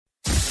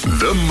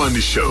The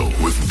Money Show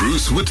with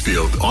Bruce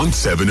Whitfield on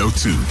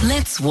 702.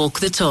 Let's walk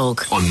the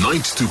talk. On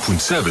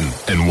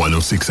 92.7 and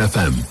 106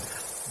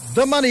 FM.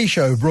 The Money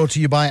Show brought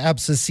to you by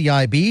ABSA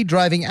CIB,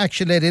 driving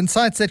action-led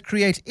insights that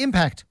create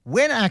impact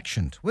when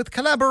actioned with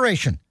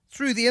collaboration.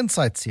 Through the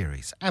Insight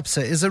series,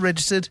 ABSA is a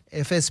registered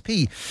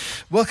FSP.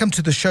 Welcome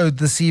to the show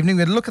this evening.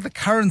 We're going to look at the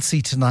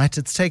currency tonight.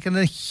 It's taken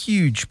a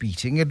huge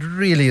beating. It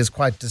really is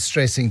quite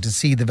distressing to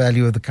see the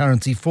value of the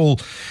currency fall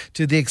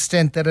to the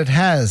extent that it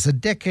has. A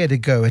decade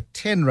ago, at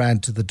 10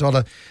 Rand to the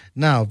dollar,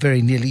 now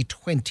very nearly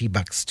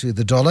 $20 to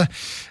the dollar.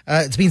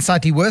 It's been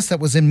slightly worse. That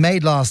was in May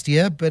last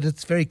year, but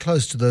it's very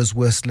close to those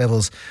worst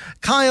levels.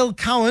 Kyle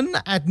Cowan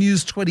at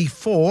News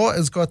 24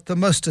 has got the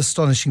most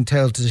astonishing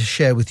tale to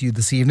share with you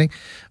this evening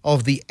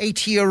of the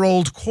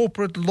 80-year-old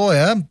corporate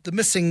lawyer, the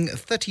missing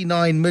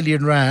 39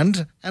 million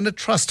Rand and a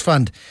trust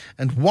fund,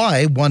 and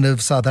why one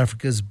of South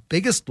Africa's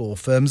biggest law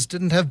firms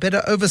didn't have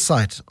better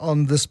oversight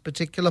on this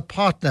particular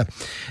partner.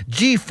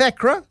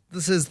 GFECRA,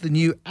 this is the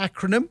new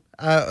acronym.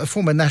 A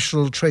former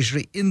National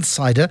Treasury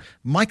insider,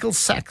 Michael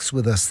Sachs,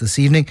 with us this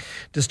evening,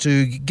 just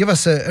to give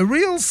us a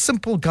real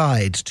simple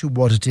guide to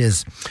what it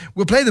is.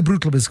 We'll play the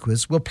Brutal Biz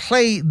Quiz. We'll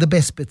play the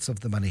best bits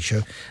of the Money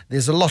Show.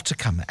 There's a lot to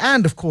come.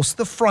 And, of course,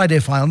 the Friday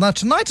File. Now,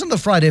 tonight on the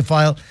Friday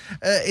File,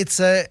 it's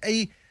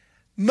a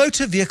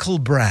motor vehicle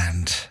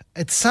brand.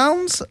 It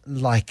sounds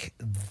like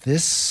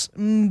this.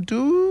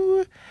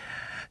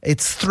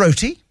 It's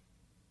throaty.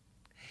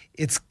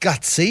 It's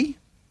gutsy.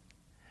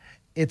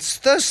 It's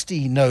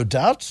thirsty, no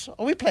doubt.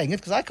 Are we playing it?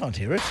 Because I can't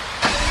hear it.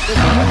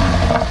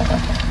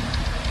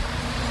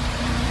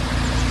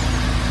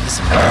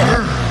 Listen.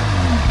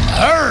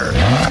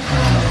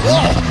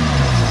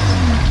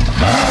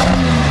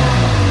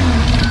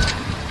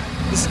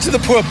 Listen to the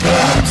poor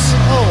birds.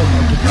 Oh,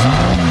 my goodness.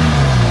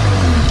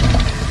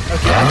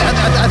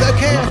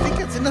 Okay, I think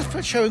it's enough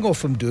for showing off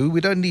from Do.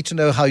 We don't need to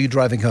know how you're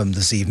driving home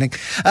this evening.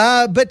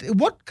 But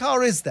what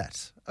car is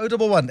that?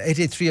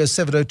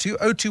 011-883-0702,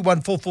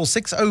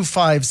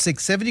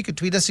 021-446-0567. You can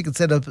tweet us, you can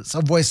send us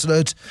a voice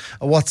note,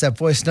 a WhatsApp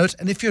voice note.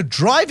 And if you're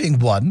driving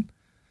one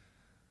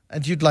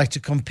and you'd like to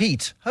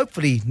compete,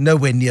 hopefully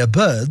nowhere near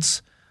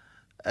birds,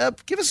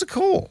 give us a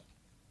call.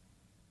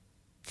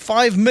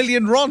 5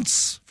 million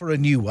rants for a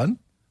new one.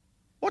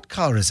 What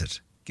car is it?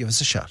 Give us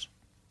a shout.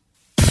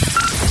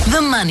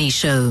 The Money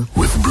Show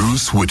with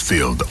Bruce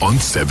Whitfield on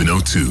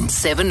 702.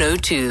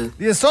 702.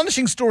 The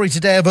astonishing story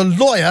today of a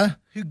lawyer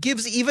who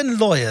gives even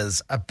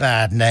lawyers a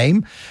bad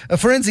name. A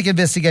forensic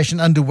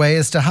investigation underway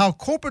as to how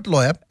corporate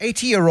lawyer,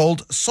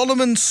 80-year-old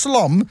Solomon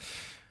Slom,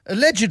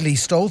 allegedly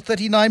stole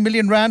 39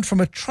 million Rand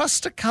from a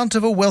trust account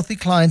of a wealthy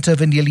client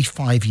over nearly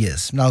 5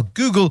 years. Now,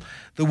 Google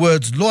the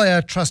words lawyer,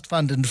 trust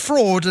fund and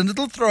fraud, and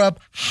it'll throw up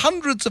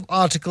hundreds of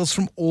articles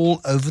from all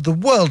over the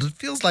world. It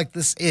feels like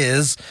this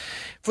is,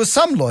 for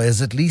some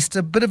lawyers at least,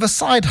 a bit of a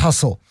side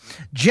hustle.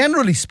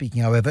 Generally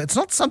speaking, however, it's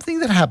not something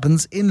that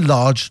happens in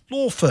large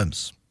law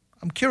firms.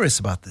 I'm curious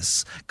about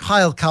this.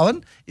 Kyle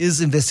Cowan is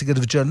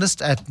investigative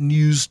journalist at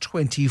News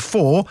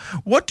 24.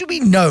 What do we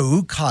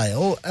know,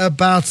 Kyle,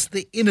 about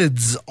the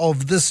innards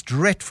of this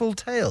dreadful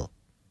tale?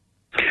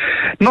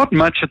 Not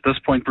much at this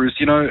point, Bruce.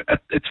 You know,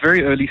 it's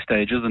very early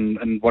stages,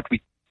 and what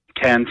we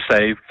can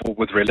say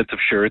with relative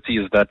surety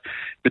is that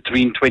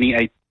between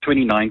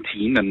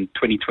 2019 and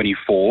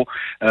 2024,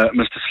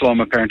 Mr.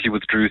 Slom apparently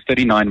withdrew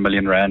 39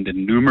 million Rand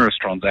in numerous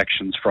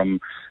transactions from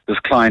this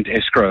client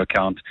escrow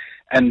account.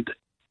 And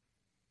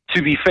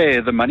to be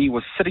fair, the money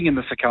was sitting in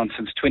this account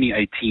since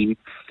 2018.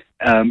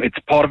 It's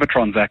part of a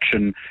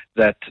transaction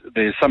that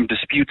there's some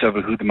dispute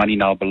over who the money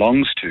now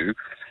belongs to.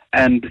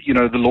 And, you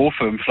know, the law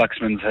firm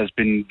Fluxman's has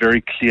been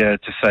very clear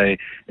to say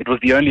it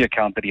was the only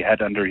account that he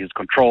had under his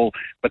control,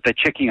 but they're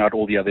checking out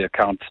all the other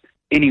accounts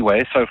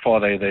anyway. So far,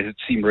 they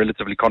seem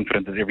relatively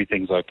confident that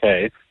everything's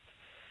okay.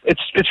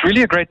 It's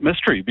really a great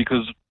mystery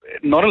because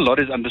not a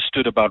lot is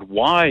understood about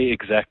why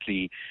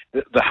exactly.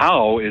 The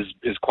how is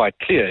quite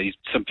clear. He's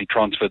simply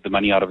transferred the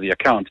money out of the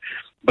account.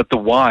 But the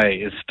why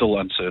is still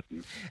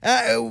uncertain.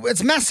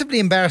 It's massively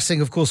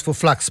embarrassing, of course, for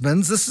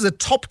Fluxman's. This is a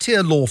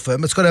top-tier law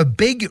firm. It's got a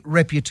big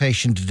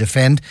reputation to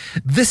defend.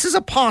 This is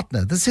a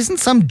partner. This isn't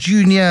some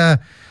junior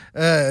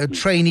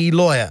trainee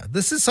lawyer.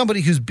 This is somebody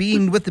who's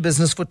been with the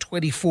business for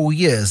 24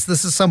 years.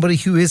 This is somebody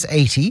who is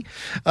 80,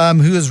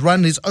 who has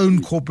run his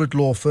own corporate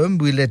law firm,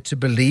 we're led to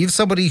believe,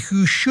 somebody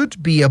who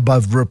should be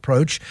above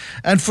reproach,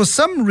 and for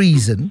some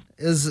reason,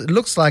 it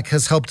looks like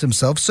has helped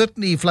himself.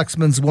 Certainly,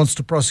 Fluxman's wants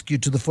to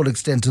prosecute to the full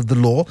extent of the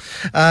law,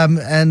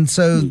 and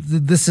so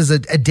this is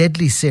a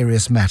deadly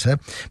serious matter.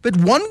 But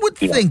one would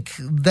think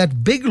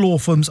that big law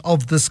firms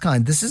of this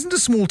kind, this isn't a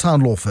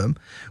small-town law firm,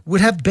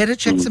 would have better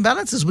checks and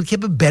balances, would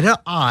keep a better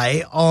eye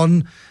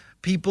on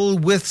people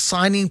with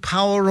signing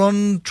power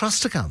on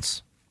trust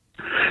accounts.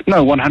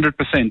 No,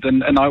 100%.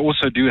 And I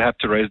also do have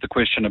to raise the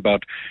question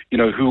about, you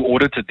know, who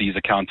audited these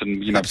accounts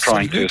and, you know,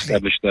 Absolutely. trying to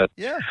establish that.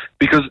 Yeah.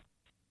 Because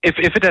if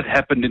it had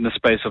happened in the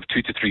space of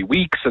 2 to 3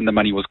 weeks and the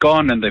money was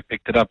gone and they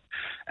picked it up,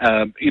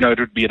 you know, it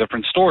would be a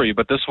different story.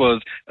 But this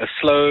was a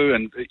slow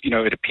and, you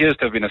know, it appears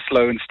to have been a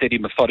slow and steady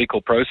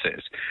methodical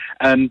process.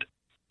 And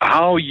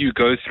how you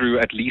go through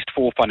at least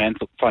 4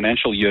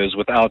 financial years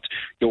without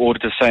your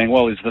auditor saying,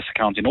 well, is this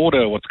account in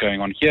order? What's going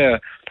on here?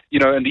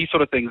 And these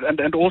sort of things.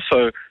 And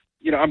also,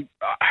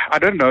 I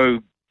don't know.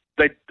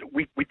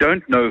 We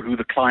don't know who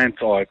the clients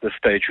are at this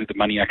stage, who the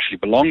money actually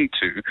belonged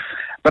to.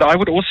 But I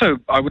would also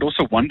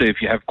wonder if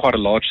you have quite a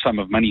large sum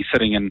of money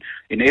sitting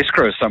in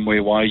escrow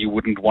somewhere, why you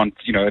wouldn't want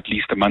at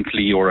least a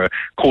monthly or a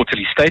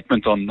quarterly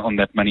statement on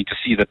that money to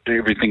see that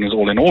everything is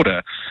all in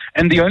order.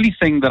 And the only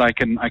thing that I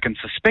can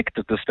suspect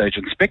at this stage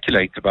and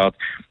speculate about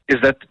is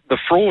that the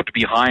fraud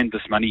behind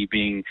this money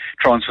being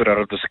transferred out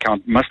of this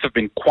account must have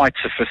been quite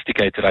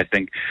sophisticated, I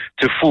think,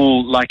 to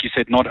fool, like you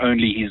said, not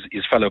only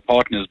his fellow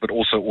partners but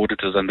also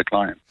auditors and the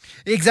client.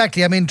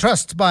 Exactly. I mean,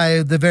 trust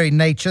by the very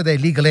nature, they're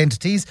legal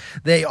entities.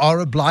 They are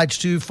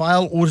obliged to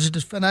file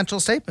audited financial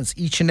statements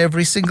each and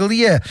every single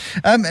year.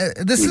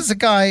 This is a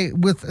guy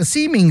with a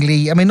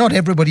seemingly, I mean, not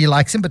everybody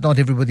likes him, but not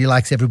everybody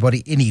likes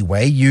everybody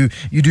anyway. You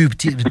do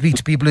speak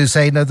to people who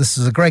say, no, this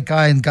is a great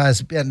guy, and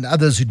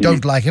others who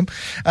don't like him.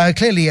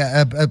 Clearly,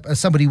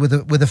 somebody with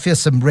a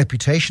fearsome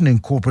reputation in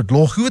corporate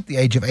law, who at the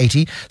age of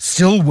 80,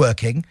 still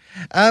working.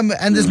 And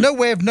there's no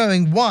way of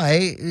knowing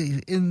why,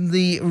 in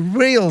the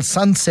real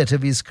sunset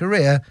of his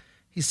career,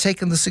 he's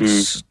taken this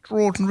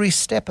extraordinary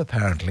step,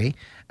 apparently,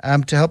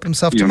 to help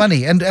himself to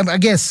money. And I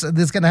guess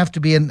there's going to have to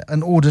be an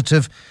audit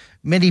of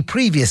many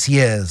previous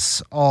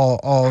years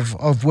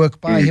of work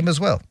by him as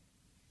well.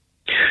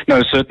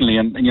 No, certainly.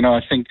 And,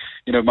 I think,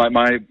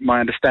 my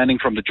understanding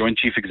from the Joint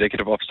Chief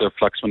Executive Officer of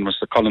Fluxman,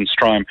 Mr. Colin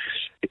Strime,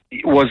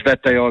 was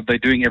that they're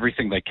doing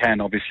everything they can,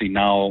 obviously,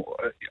 now,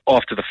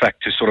 after the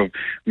fact, to sort of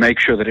make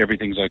sure that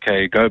everything's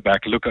okay, go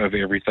back, look over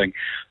everything.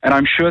 And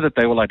I'm sure that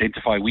they will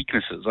identify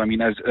weaknesses. I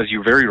mean, as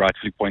you very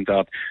rightfully point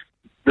out,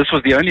 this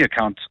was the only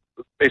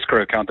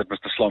escrow account that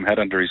Mr. Slom had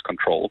under his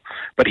control,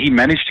 but he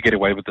managed to get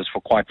away with this for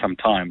quite some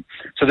time.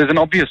 So there's an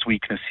obvious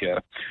weakness here.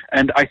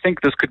 And I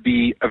think this could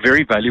be a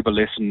very valuable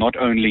lesson, not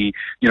only,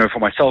 for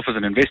myself as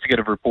an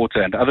investigative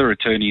reporter and other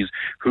attorneys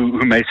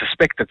who may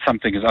suspect that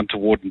something is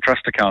untoward in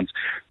trust accounts,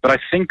 but I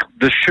think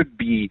this should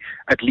be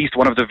at least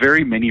one of the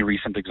very many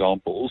recent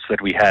examples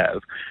that we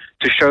have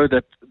to show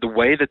that the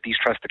way that these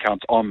trust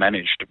accounts are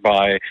managed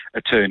by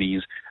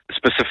attorneys,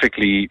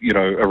 specifically,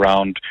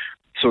 around.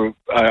 So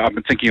I've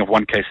been thinking of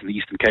one case in the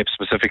Eastern Cape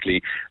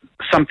specifically.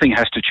 Something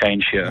has to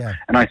change here. Yeah.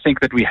 And I think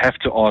that we have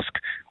to ask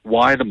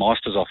why the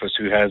Master's Office,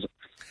 who has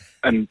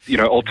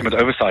ultimate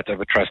oversight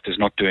over trust, is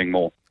not doing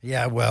more.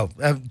 Yeah, well,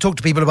 talk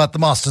to people about the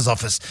Master's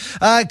Office.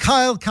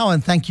 Kyle Cowan,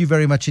 thank you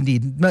very much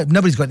indeed.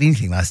 Nobody's got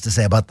anything nice to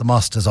say about the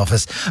Master's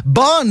Office.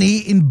 Barney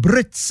in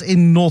Brits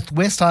in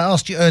Northwest, I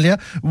asked you earlier,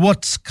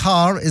 what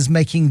car is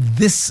making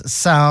this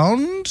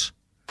sound?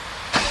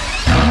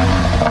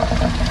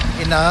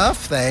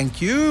 Enough,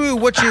 thank you.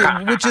 Which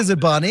is it,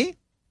 Barney?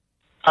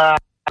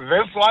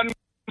 This one,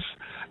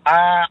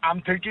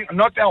 I'm taking,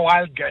 not a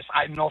wild guess,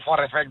 I know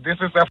for a fact, this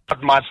is a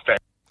Ford Mustang.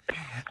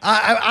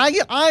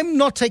 I'm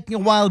not taking a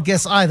wild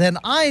guess either, and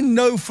I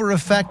know for a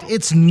fact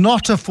it's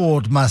not a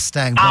Ford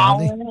Mustang,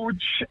 Barney.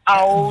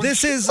 Ouch!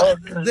 This is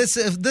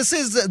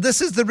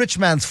the rich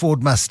man's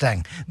Ford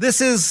Mustang.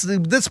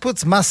 This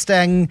puts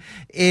Mustang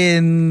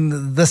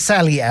in the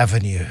Sally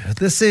Avenue.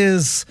 This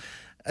is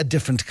a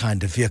different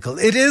kind of vehicle.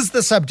 It is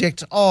the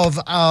subject of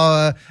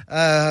our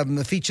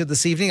feature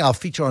this evening, our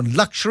feature on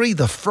luxury,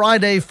 the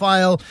Friday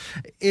file.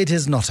 It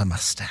is not a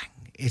Mustang.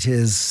 It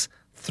is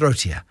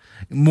throatier,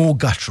 more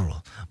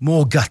guttural,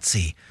 more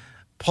gutsy,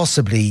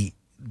 possibly,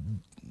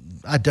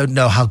 I don't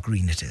know how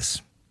green it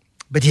is.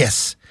 But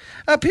yes,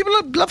 people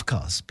love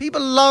cars.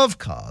 People love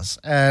cars.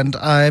 And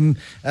I'm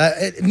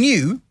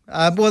new.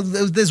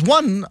 There's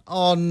one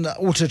on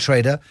Auto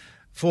Trader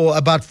for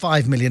about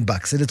 $5 million,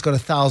 and it's got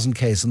 1,000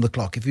 Ks on the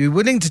clock. If you're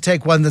willing to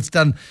take one that's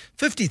done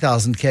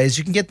 50,000 Ks,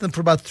 you can get them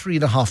for about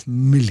 $3.5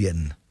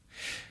 million.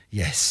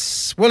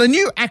 Yes. Well, a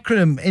new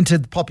acronym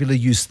entered popular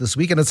use this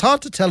week, and it's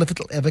hard to tell if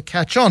it'll ever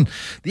catch on.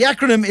 The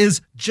acronym is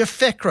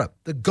GFECRA,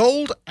 the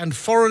Gold and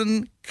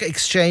Foreign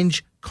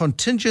Exchange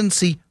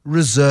Contingency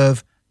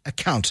Reserve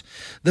Account.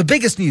 The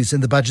biggest news in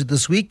the budget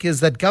this week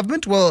is that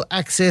government will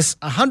access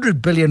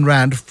 100 billion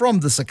rand from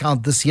this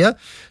account this year,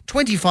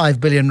 25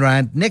 billion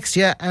rand next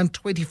year, and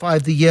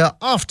 25 the year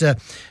after,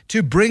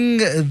 to bring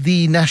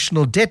the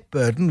national debt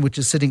burden, which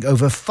is sitting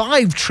over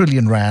 5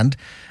 trillion rand,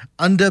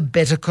 under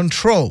better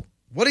control.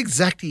 What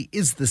exactly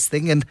is this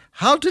thing, and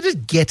how did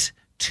it get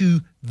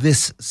to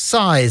this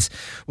size?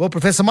 Well,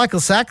 Professor Michael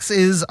Sachs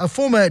is a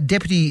former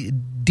deputy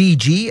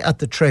DG at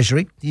the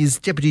Treasury. He's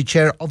deputy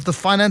chair of the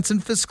Finance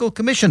and Fiscal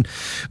Commission.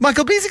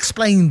 Michael, please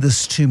explain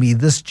this to me,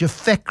 this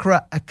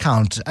GFECRA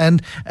account.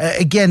 And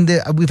again,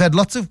 we've had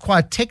lots of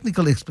quite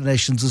technical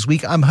explanations this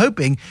week. I'm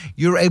hoping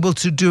you're able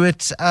to do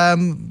it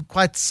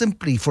quite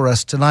simply for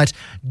us tonight.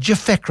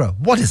 GFECRA,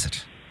 what is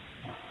it?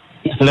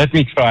 Let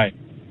me try.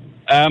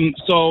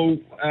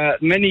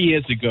 Many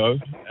years ago,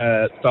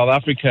 South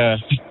Africa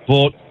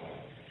bought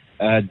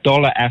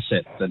dollar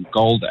assets and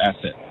gold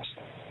assets.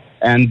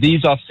 And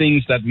these are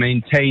things that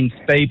maintain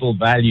stable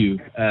value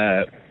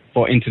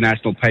for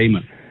international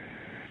payment.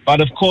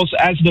 But of course,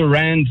 as the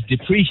rand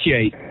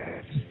depreciates,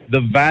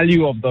 the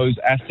value of those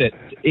assets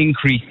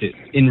increases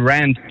in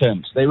rand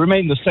terms. They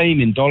remain the same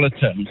in dollar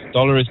terms.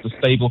 Dollar is the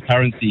stable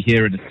currency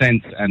here in a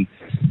sense, and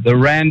the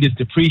rand is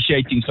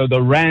depreciating, so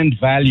the rand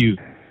value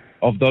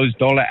of those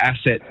dollar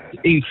assets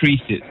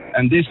increases.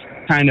 And this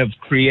kind of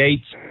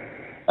creates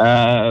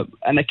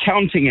an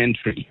accounting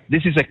entry.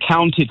 This is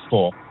accounted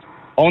for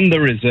on the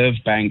Reserve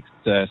Bank's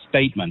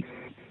statement.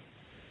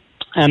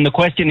 And the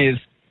question is,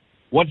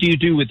 what do you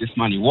do with this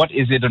money? What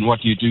is it and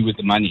what do you do with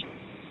the money?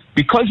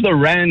 Because the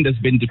rand has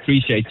been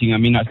depreciating, I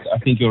mean, I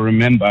think you'll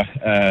remember,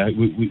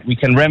 we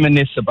can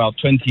reminisce about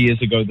 20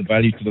 years ago the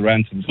value to the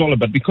rand to the dollar,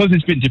 but because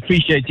it's been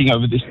depreciating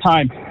over this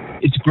time,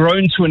 it's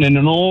grown to an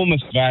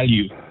enormous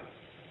value,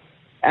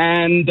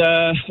 and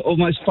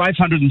almost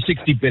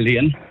 560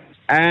 billion,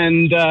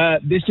 and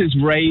this has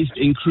raised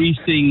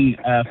increasing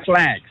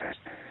flags.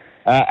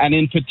 And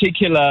in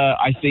particular,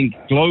 I think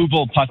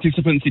global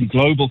participants in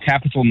global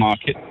capital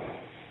markets,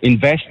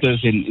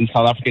 investors in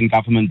South African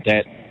government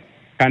debt,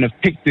 kind of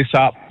picked this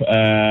up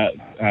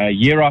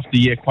year after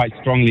year quite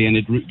strongly, and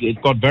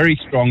it got very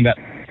strong that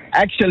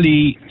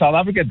actually South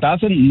Africa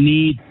doesn't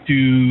need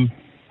to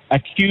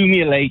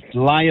accumulate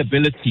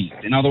liabilities,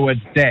 in other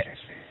words, debt,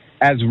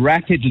 as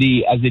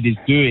rapidly as it is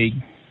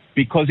doing,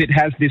 because it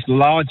has this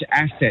large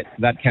asset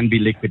that can be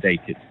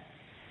liquidated.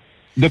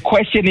 The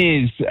question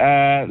is,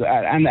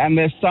 and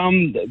there's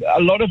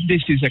a lot of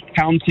this is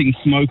accounting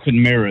smoke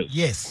and mirrors.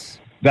 Yes.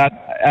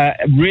 That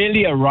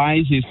really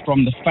arises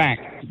from the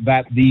fact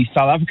that the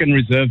South African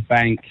Reserve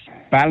Bank's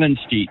balance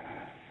sheet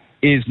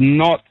is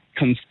not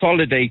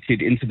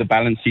consolidated into the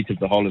balance sheet of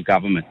the whole of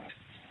government.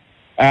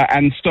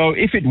 And so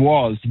if it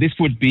was, this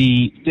would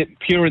be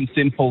pure and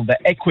simple the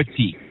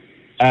equity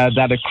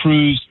that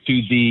accrues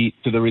to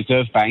the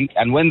Reserve Bank.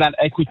 And when that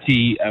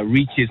equity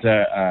reaches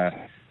a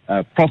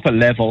proper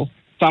level,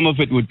 some of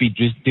it would be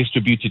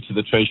distributed to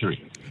the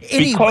Treasury.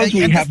 Anyway,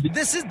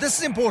 this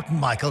is important,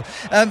 Michael.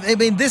 I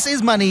mean, this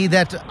is money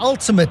that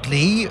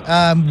ultimately,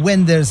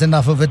 when there's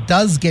enough of it,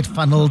 does get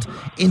funneled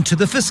into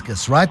the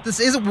fiscus, right? This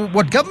is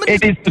what government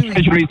is doing. It is the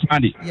Treasury's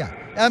money. Yeah.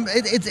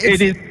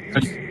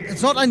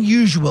 It's not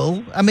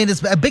unusual. I mean,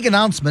 it's a big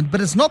announcement,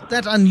 but it's not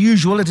that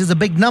unusual. It is a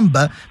big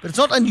number, but it's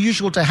not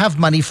unusual to have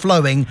money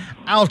flowing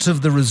out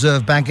of the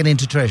Reserve Bank and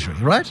into Treasury,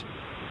 right?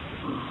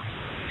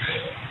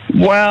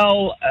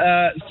 Well,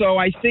 so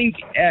I think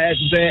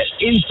that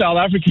in South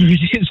Africa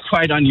it is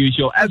quite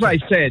unusual. As I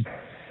said,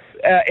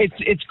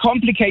 it's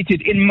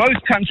complicated. In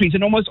most countries,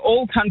 in almost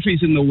all countries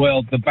in the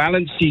world, the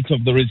balance sheet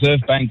of the Reserve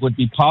Bank would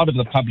be part of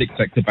the public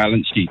sector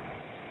balance sheet.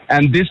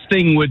 And this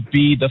thing would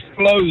be the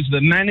flows,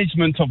 the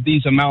management of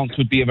these amounts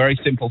would be a very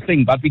simple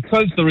thing. But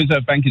because the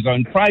Reserve Bank is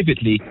owned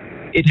privately,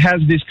 it has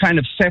this kind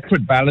of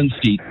separate balance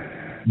sheet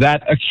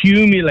that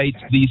accumulates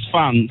these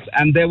funds.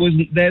 And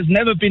there's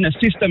never been a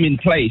system in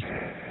place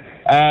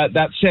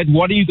that said,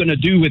 what are you going to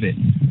do with it?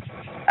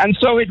 And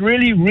so it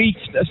really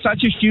reached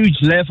such a huge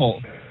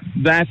level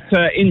that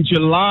in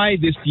July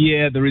this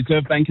year, the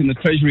Reserve Bank and the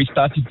Treasury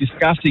started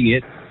discussing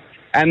it,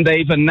 and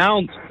they've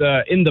announced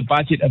in the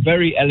budget a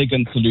very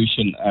elegant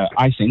solution,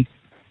 I think,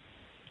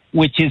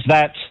 which is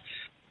that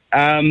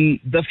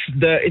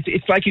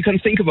it's like you can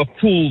think of a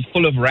pool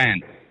full of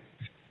rand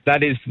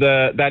that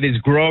is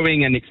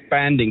growing and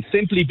expanding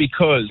simply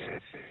because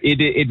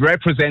it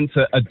represents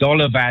a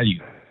dollar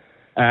value.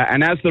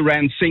 And as the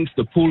rand sinks,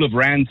 the pool of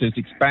rands is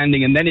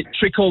expanding, and then it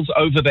trickles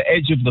over the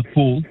edge of the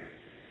pool.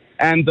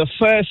 And the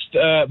first,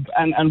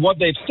 and what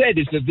they've said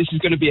is that this is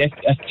going to be a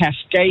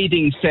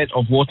cascading set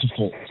of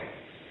waterfalls.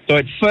 So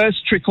it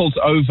first trickles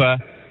over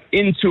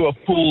into a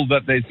pool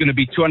that there's going to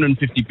be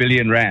 250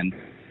 billion rand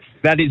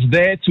that is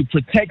there to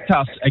protect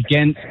us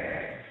against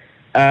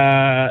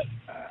the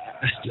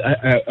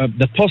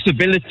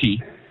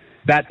possibility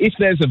that if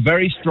there's a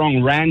very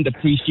strong rand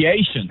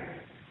appreciation,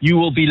 you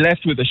will be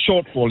left with a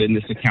shortfall in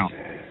this account.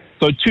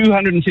 So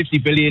 250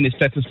 billion is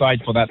set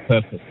aside for that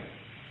purpose.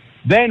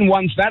 Then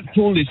once that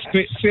pool is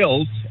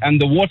filled and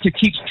the water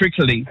keeps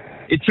trickling,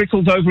 it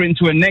trickles over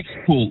into a next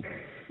pool,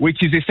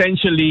 which is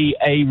essentially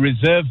a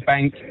Reserve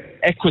Bank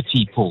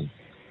equity pool.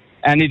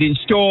 And it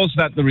ensures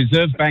that the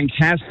Reserve Bank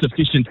has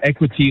sufficient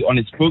equity on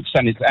its books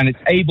and it's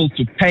able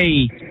to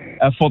pay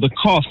for the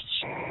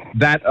costs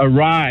that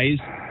arise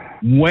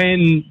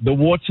when the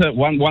water,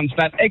 once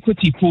that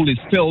equity pool is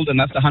filled, and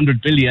that's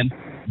 100 billion,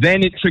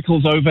 then it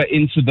trickles over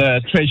into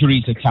the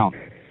Treasury's account.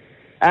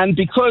 And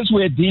because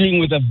we're dealing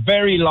with a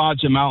very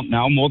large amount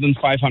now, more than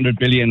 500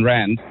 billion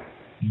rand,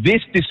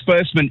 this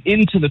disbursement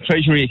into the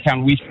Treasury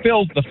account, we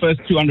filled the first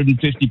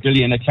 250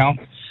 billion account,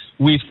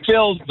 we've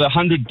filled the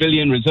 100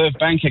 billion Reserve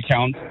Bank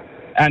account,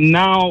 and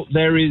now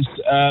there is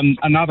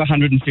another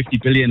 150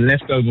 billion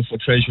left over for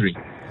Treasury.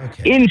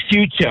 Okay. In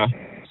future,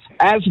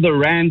 as the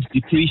rand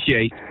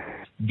depreciates,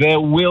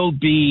 there will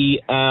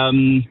be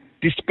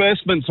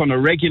disbursements on a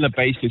regular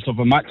basis of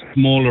a much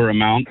smaller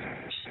amount.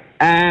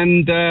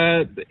 And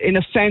in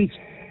a sense,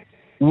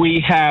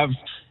 we have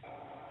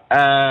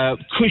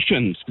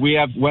cushions.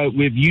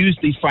 We've used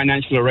these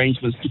financial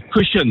arrangements to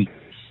cushion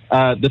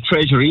the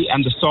Treasury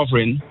and the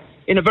sovereign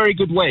in a very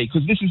good way,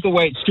 because this is the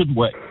way it should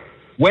work.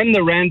 When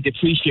the rand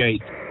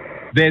depreciates,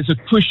 there's a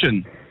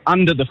cushion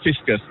under the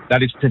fiscus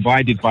that is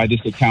provided by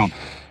this account.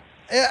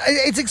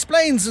 It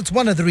explains, it's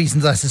one of the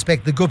reasons I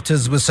suspect the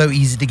Guptas were so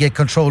easy to get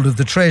control of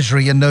the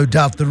Treasury and no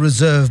doubt the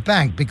Reserve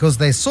Bank, because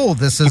they saw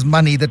this as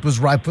money that was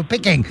ripe for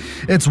picking.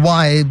 It's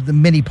why the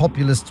many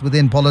populists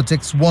within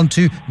politics want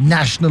to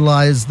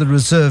nationalize the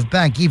Reserve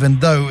Bank, even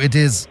though it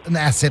is an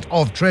asset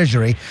of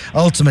Treasury,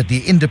 ultimately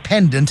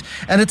independent.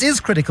 And it is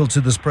critical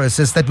to this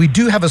process that we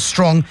do have a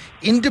strong,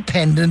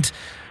 independent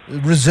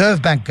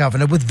Reserve Bank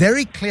governor with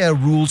very clear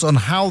rules on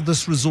how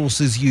this resource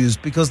is used,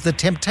 because the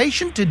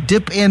temptation to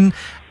dip in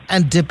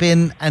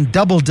and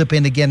double dip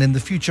in again in the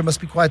future must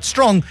be quite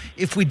strong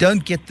if we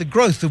don't get the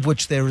growth of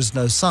which there is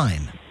no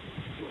sign.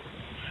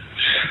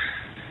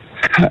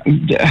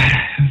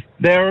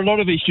 There are a lot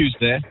of issues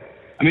there.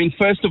 I mean,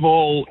 first of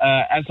all,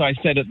 as I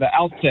said at the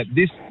outset,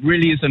 this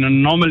really is an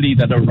anomaly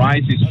that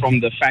arises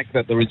from the fact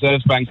that the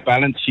Reserve Bank's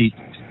balance sheet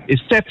is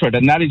separate,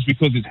 and that is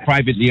because it's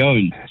privately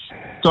owned.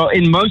 So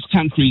in most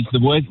countries, the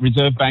word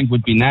Reserve Bank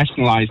would be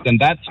nationalized, and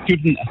that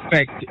shouldn't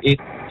affect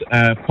its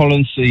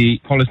policy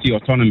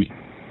autonomy.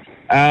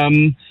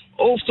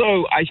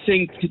 Also, I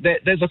think that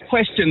there's a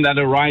question that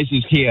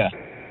arises here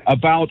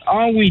about,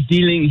 are we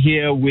dealing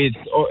here with,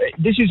 or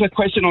this is a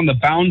question on the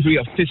boundary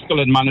of fiscal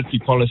and monetary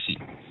policy.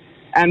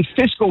 And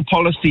fiscal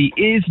policy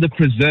is the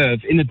preserve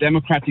in a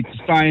democratic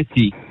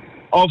society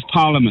of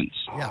parliaments.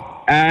 Yeah.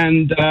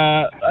 And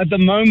at the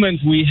moment,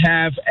 we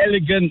have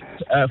elegant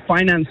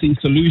financing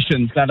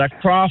solutions that are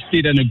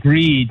crafted and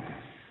agreed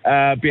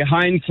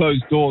behind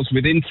closed doors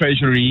within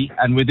Treasury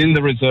and within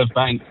the Reserve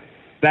Bank,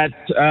 that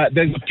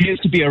there appears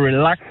to be a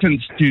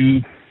reluctance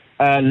to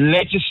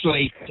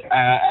legislate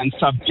and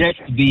subject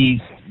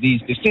these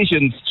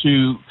decisions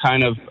to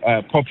kind of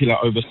popular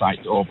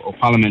oversight or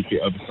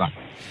parliamentary oversight.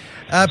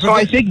 So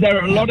I think there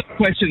are a lot of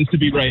questions to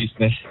be raised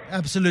there.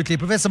 Absolutely.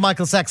 Professor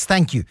Michael Sachs,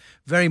 thank you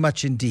very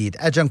much indeed.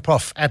 Adjunct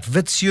Prof at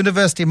Wits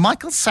University.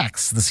 Michael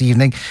Sachs this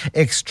evening,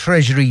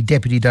 ex-Treasury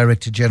Deputy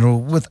Director General,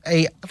 with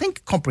a, I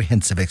think,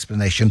 comprehensive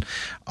explanation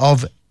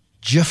of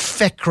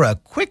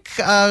Jafekra. Quick,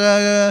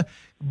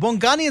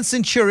 Bongani and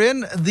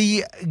Centurion,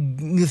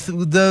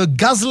 the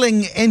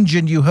guzzling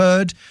engine you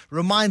heard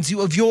reminds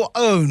you of your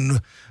own.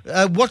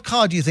 What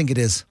car do you think it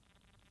is?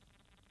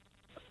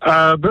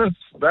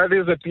 That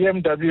is a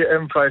BMW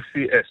M5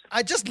 CS.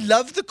 I just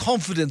love the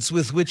confidence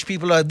with which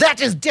people are.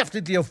 That is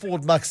definitely a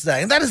Ford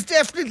Mustang. That is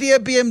definitely a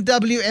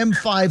BMW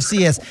M5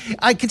 CS.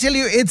 I can tell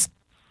you it's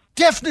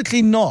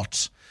definitely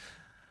not.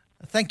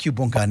 Thank you,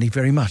 Bongani,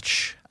 very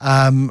much.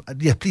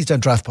 Please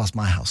don't drive past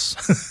my house.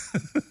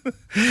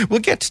 We'll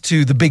get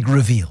to the big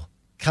reveal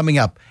coming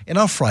up in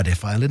our Friday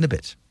File in a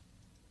bit.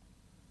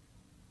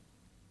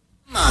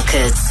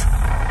 Markets.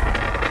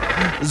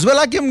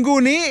 Zwelakhe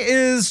Mnguni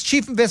is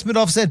Chief Investment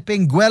Officer at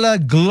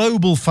Benguela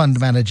Global Fund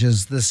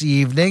Managers this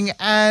evening.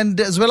 And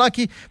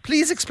Zwelakhe,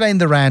 please explain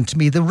the rand to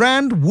me. The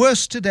rand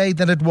worse today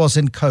than it was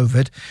in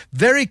COVID,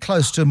 very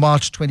close to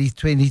March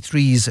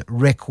 2023's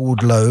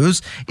record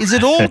lows. Is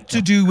it all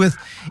to do with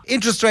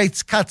interest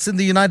rates cuts in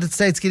the United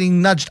States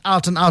getting nudged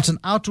out and out and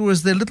out, or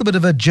is there a little bit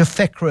of a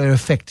Jafekra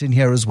effect in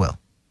here as well?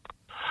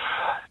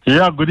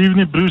 Yeah, good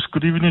evening, Bruce.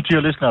 Good evening to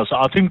your listeners.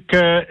 I think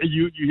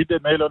you hit the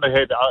nail on the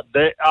head.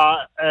 There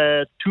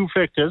are two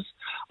factors.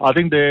 I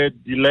think the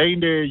delay in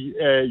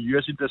the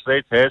U.S. interest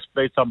rate has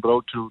played some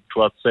role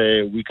towards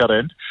a weaker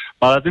end.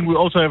 But I think we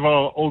also have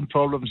our own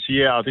problems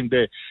here. I think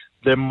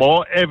the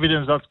more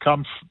evidence that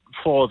comes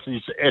forth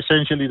is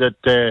essentially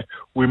that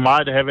we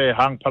might have a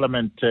hung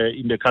parliament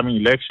in the coming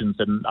elections,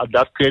 and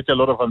that creates a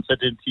lot of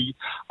uncertainty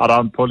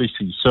around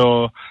policy.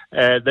 So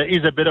there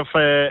is a bit of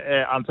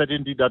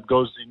uncertainty that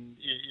goes in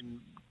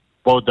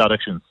both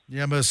directions.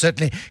 Yeah, most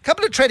certainly. A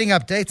couple of trading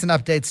updates and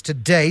updates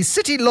today.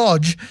 City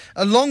Lodge,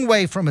 a long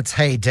way from its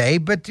heyday,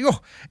 but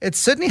it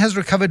certainly has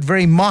recovered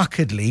very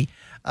markedly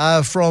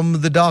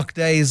from the dark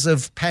days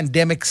of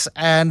pandemics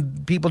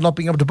and people not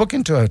being able to book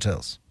into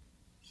hotels.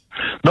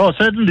 No,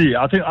 certainly.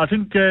 I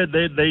think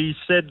they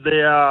said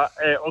their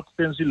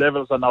occupancy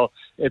levels are now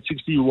at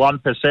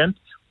 61%.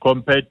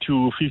 Compared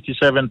to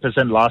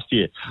 57% last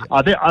year.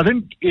 Yeah. I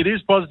think it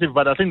is positive,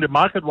 but I think the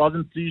market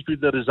wasn't pleased with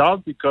the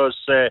result because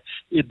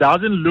it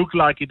doesn't look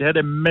like it had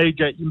a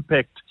major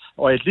impact,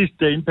 or at least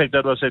the impact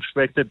that was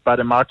expected by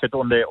the market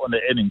on the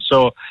earnings.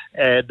 So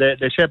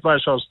the share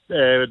price was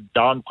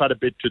down quite a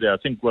bit today. I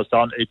think it was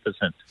down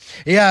 8%.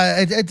 Yeah,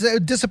 it's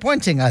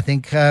disappointing, I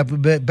think,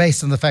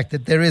 based on the fact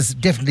that there is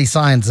definitely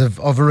signs of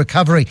a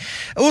recovery.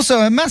 Also,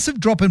 a massive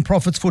drop in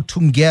profits for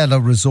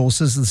Thungela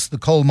Resources. This is the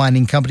coal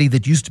mining company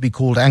that used to be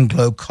called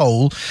Anglo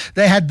Coal.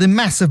 They had the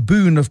massive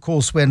boon, of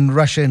course, when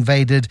Russia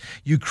invaded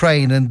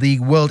Ukraine and the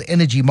world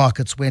energy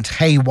markets went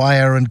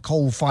haywire and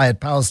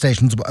coal-fired power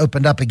stations were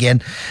opened up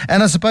again.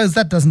 And I suppose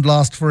that doesn't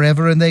last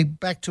forever, and they're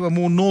back to a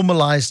more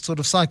normalized sort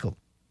of cycle.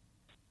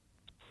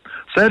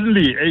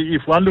 Certainly,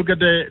 if one look at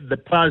the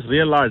price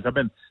realized, I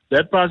mean,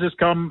 that price has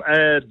come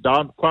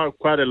down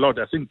quite a lot.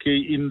 I think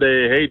in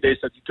the heydays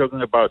that you're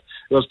talking about,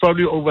 it was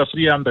probably over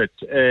 $300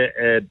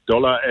 a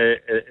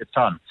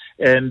ton.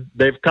 and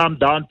they've come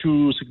down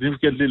to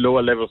significantly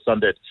lower levels than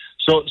that.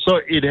 So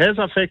it has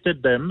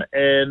affected them,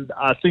 and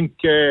I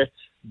think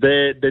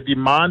the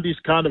demand is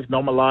kind of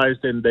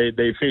normalized, and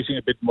they're facing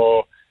a bit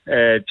more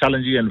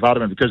challenging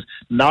environment because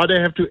now they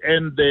have to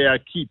end their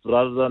keep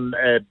rather than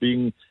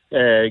being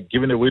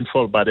given a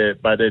windfall by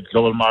the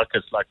global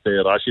markets like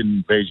the Russian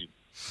invasion.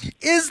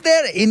 Is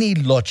there any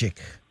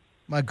logic?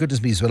 My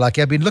goodness me,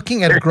 I've been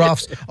looking at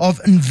graphs of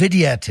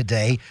NVIDIA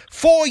today.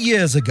 4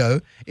 years ago,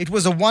 it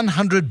was a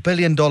 $100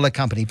 billion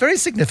company. Very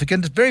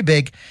significant, very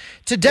big.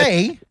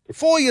 Today,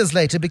 4 years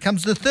later,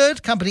 becomes the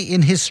third company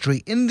in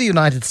history in the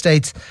United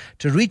States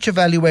to reach a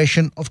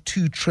valuation of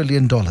 $2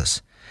 trillion.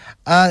 This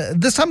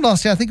time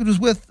last year, I think it was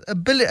worth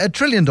 $1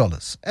 trillion.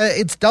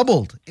 It's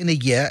doubled in a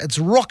year. It's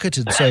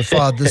rocketed so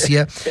far this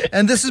year.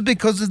 And this is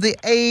because of the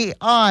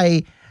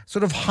AI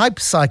sort of hype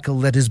cycle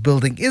that is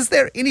building. Is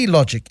there any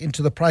logic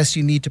into the price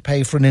you need to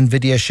pay for an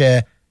NVIDIA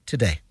share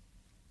today?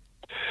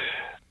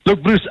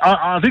 Look, Bruce,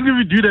 I think if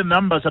we do the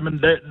numbers, I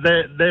mean,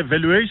 the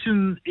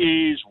valuation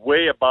is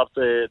way above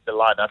the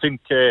line. I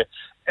think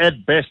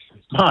at best,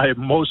 my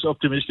most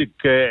optimistic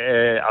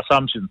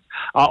assumptions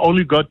are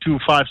only got to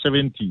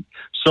 570.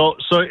 So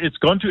it's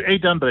gone to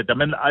 800. I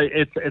mean,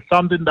 it's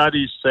something that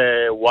is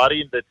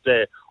worrying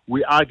that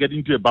we are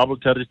getting to a bubble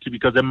territory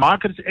because the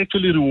market is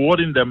actually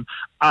rewarding them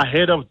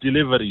ahead of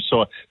delivery.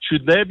 So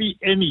should there be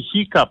any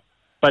hiccup,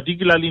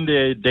 particularly in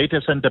the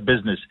data center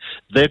business,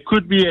 there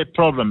could be a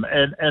problem.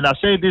 And I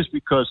say this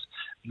because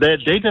the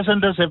data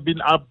centers have been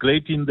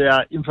upgrading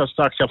their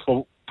infrastructure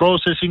for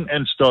processing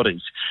and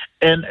storage.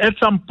 And at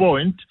some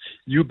point,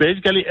 you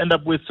basically end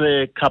up with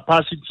a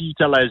capacity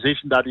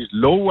utilization that is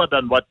lower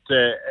than what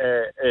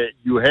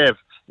you have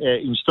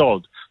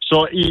installed.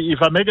 So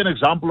if I make an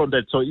example on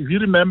that, so if you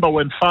remember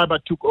when fiber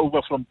took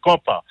over from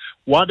copper,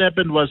 what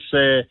happened was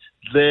the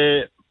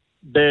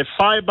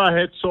fiber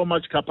had so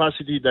much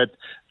capacity that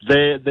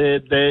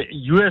the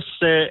U.S.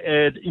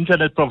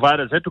 internet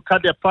providers had to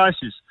cut their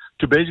prices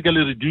to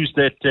basically reduce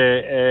that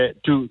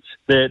to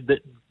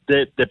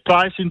the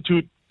pricing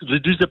to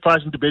reduce the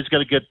pricing to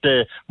basically get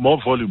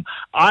more volume.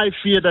 I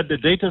fear that the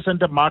data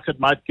center market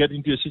might get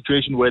into a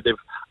situation where they've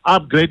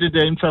upgraded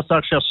their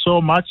infrastructure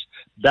so much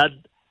that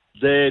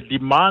the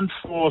demand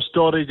for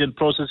storage and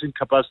processing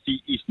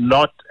capacity is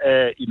not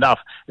enough.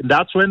 And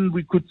that's when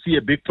we could see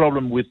a big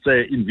problem with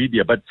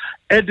NVIDIA. But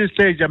at this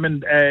stage, I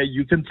mean,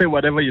 you can say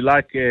whatever you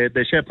like.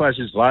 The share price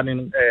is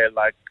running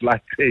like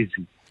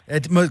crazy.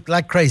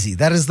 Like crazy.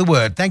 That is the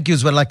word. Thank you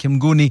as well,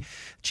 Mnguni,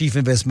 Chief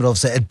Investment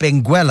Officer at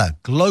Benguela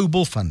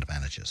Global Fund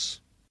Managers.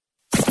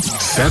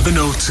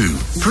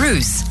 702.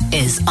 Bruce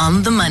is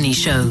on The Money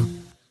Show.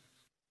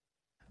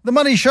 The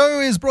Money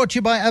Show is brought to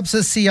you by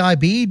Absa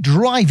CIB,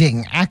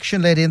 driving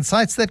action-led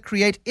insights that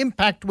create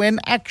impact when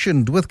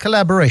actioned with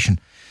collaboration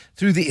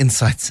through the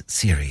Insights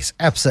series.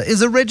 Absa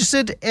is a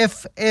registered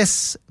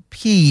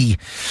FSP.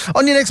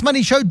 On your next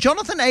Money Show,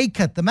 Jonathan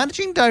Akert, the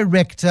managing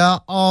director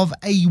of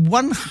a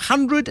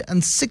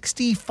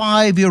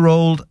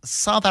 165-year-old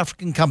South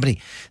African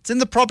company. It's in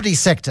the property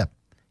sector.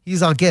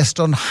 He's our guest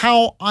on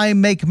how I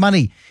make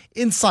money,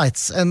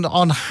 insights, and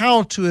on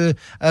how to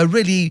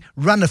really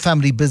run a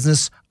family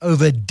business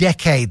over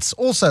decades.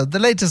 Also, the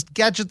latest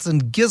gadgets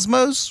and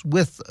gizmos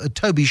with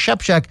Toby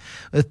Shapshak,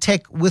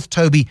 Tech with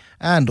Toby,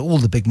 and all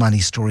the big money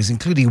stories,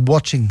 including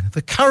watching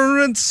the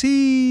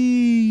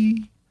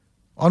currency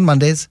on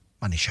Monday's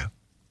Money Show.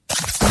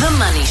 The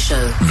Money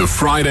Show. The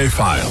Friday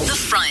File. The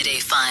Friday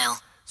File.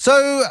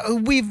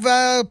 So we've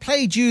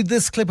played you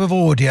this clip of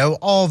audio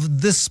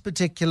of this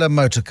particular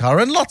motor car,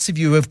 and lots of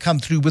you have come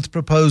through with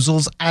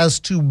proposals as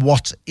to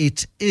what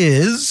it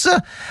is.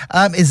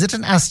 Is it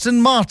an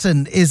Aston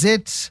Martin? Is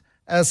it,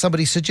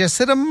 somebody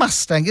suggested, a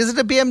Mustang? Is it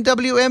a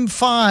BMW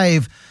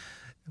M5?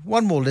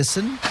 One more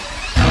listen.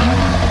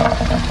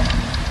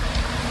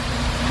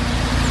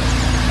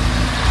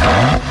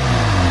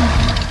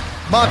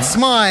 Mark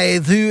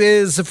Smythe, who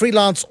is a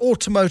freelance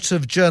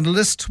automotive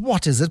journalist.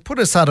 What is it? Put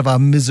us out of our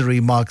misery,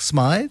 Mark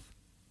Smythe.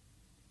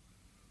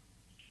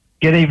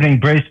 Good evening,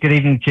 Bruce. Good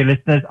evening to your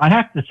listeners. I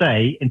have to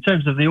say, in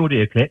terms of the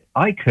audio clip,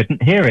 I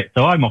couldn't hear it,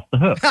 so I'm off the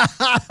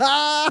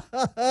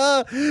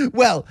hook.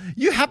 Well,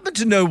 you happen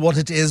to know what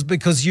it is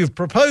because you've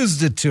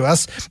proposed it to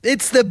us.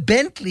 It's the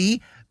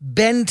Bentley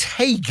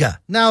Bentayga.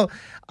 Now,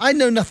 I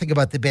know nothing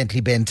about the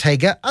Bentley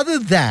Bentayga other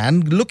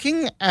than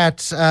looking at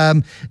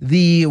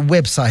the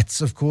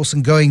websites, of course,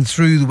 and going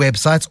through the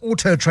websites.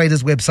 Auto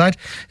Trader's website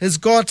has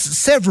got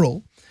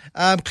several,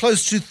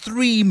 close to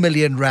 3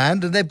 million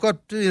rand, and they've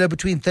got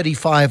between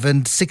 35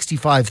 and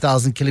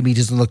 65,000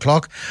 kilometers on the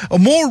clock. A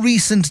more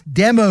recent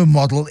demo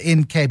model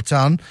in Cape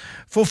Town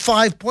for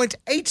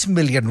 5.8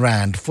 million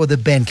rand for the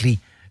Bentley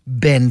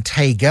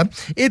Bentayga.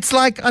 It's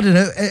like, I don't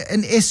know,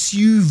 an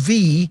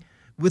SUV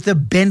with a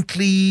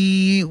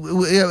Bentley's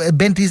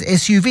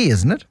SUV,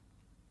 isn't it?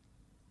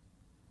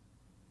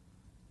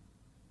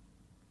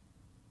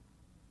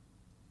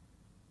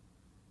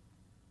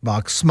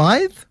 Mark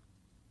Smythe?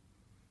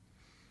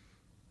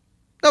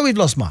 No, we've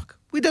lost Mark.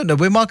 We don't know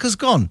where Mark has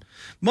gone.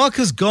 Mark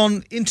has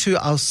gone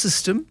into our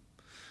system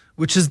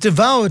which has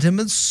devoured him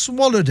and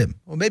swallowed him.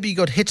 Or maybe he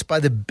got hit by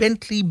the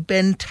Bentley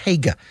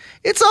Bentayga.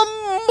 It's a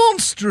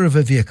monster of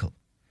a vehicle.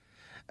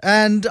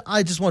 And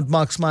I just want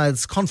Mark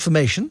Smythe's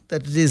confirmation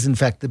that it is, in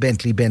fact, the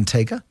Bentley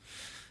Bentayga.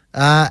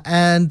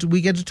 And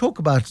we get to talk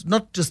about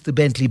not just the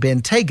Bentley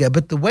Bentayga,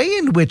 but the way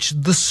in which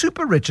the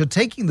super rich are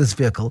taking this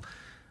vehicle,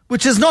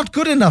 which is not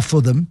good enough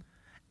for them,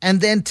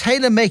 and then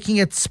tailor-making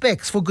it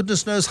specs for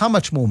goodness knows how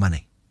much more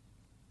money.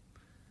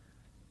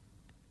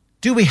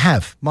 Do we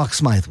have Mark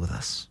Smythe with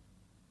us?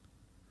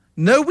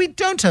 No, we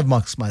don't have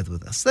Mark Smythe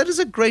with us. That is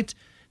a great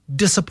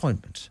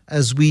disappointment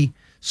as we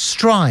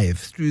strive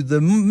through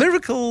the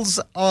miracles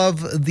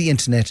of the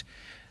internet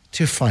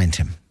to find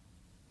him.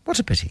 What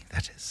a pity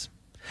that is.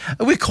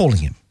 We're calling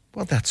him.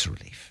 Well, that's a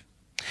relief.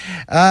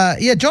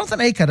 Jonathan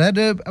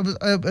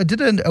Akert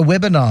did a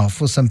webinar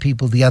for some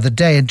people the other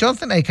day, and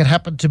Jonathan Akert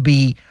happened to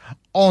be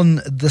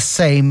on the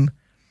same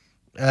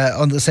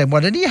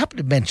one, and he happened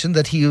to mention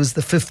that he was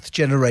the 5th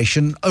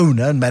generation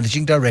owner and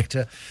managing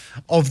director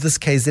of this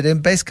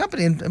KZN-based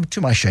company. And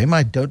to my shame,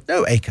 I don't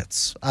know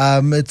Akert's.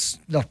 It's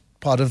not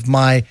part of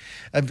my...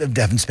 I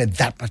haven't spent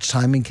that much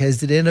time in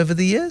KZN over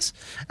the years.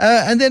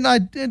 And then I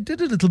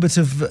did a little bit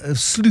of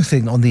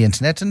sleuthing on the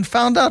internet and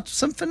found out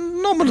some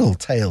phenomenal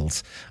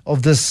tales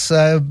of this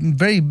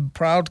very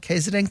proud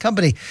KZN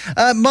company.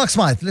 Mark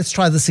Smythe, let's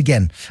try this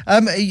again.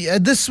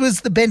 This was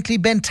the Bentley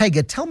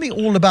Bentayga. Tell me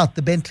all about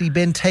the Bentley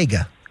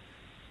Bentayga.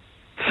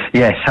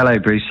 Yes, hello,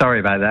 Bruce. Sorry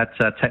about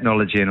that,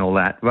 technology and all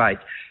that. Right.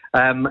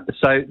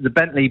 So the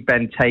Bentley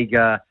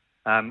Bentayga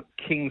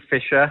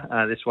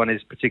Kingfisher, this one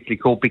is particularly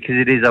cool because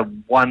it is a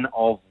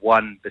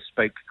one-of-one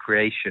bespoke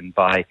creation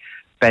by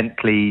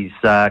Bentley's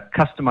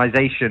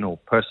customization or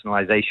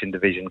personalization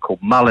division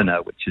called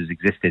Mulliner, which has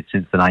existed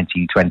since the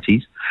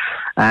 1920s,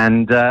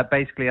 and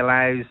basically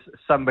allows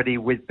somebody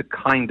with the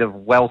kind of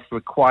wealth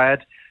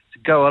required to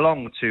go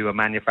along to a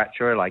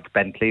manufacturer like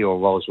Bentley or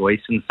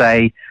Rolls-Royce and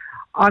say,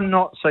 I'm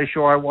not so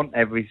sure I want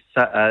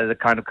the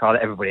kind of car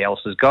that everybody else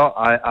has got.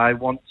 I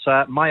want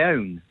my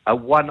own, a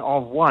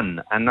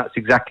one-of-one. And that's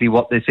exactly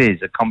what this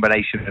is, a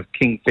combination of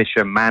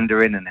Kingfisher,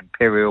 Mandarin and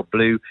Imperial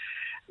Blue.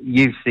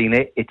 You've seen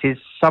it. It is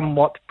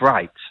somewhat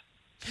bright.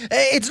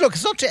 It's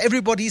not to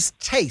everybody's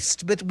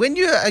taste, but when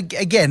you,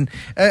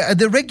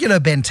 the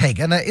regular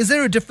Bentayga, now, is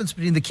there a difference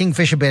between the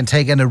Kingfisher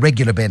Bentayga and a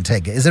regular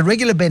Bentayga? Is a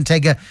regular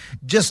Bentayga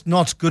just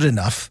not good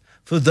enough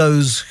for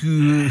those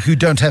who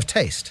don't have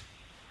taste?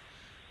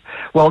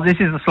 Well, this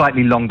is a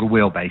slightly longer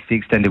wheelbase, the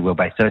extended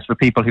wheelbase. So it's for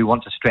people who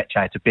want to stretch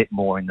out a bit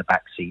more in the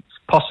back seats,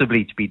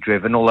 possibly to be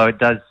driven, although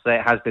it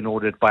has been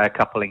ordered by a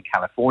couple in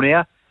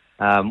California,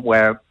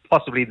 where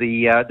possibly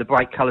the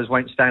bright colours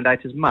won't stand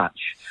out as much.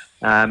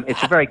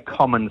 It's a very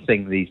common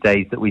thing these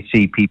days that we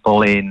see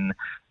people in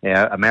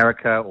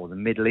America or the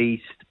Middle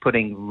East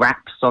putting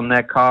wraps on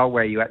their car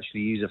where you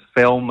actually use a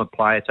film,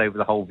 apply it over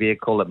the whole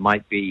vehicle. It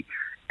might be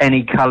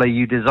any colour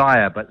you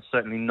desire, but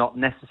certainly not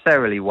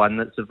necessarily one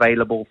that's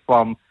available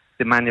from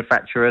the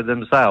manufacturer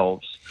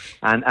themselves.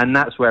 And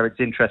that's where it's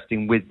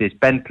interesting with this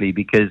Bentley,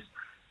 because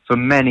for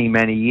many,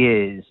 many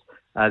years,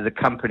 the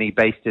company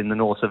based in the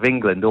north of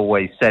England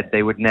always said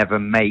they would never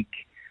make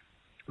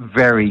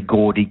very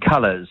gaudy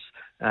colours.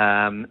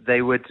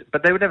 They would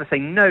never say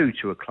no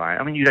to a client.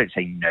 I mean, you don't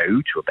say no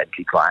to a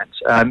Bentley client.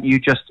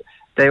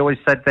 They always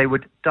said they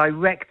would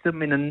direct them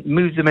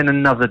move them in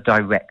another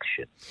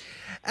direction.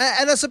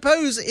 And I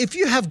suppose if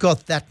you have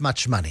got that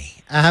much money,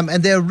 and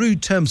there are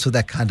rude terms for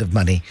that kind of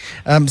money,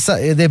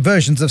 so there are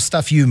versions of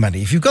stuff you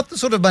money. If you've got the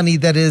sort of money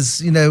that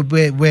is,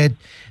 where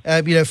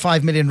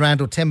 5 million rand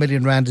or 10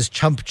 million rand is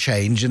chump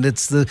change, and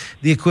it's the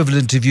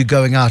equivalent of you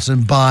going out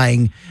and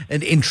buying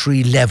an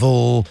entry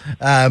level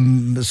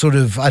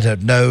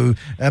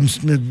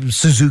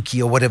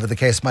Suzuki or whatever the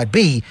case might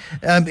be,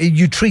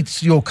 you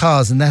treat your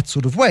cars in that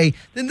sort of way,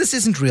 then this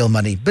isn't real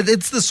money. But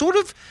it's the sort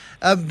of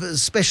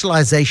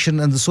specialization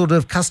and the sort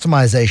of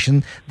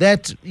customization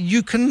that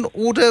you can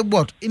order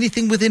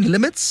anything within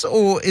limits,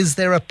 or is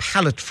there a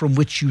palette from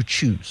which you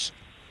choose?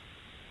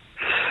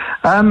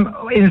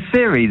 In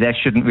theory, there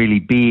shouldn't really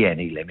be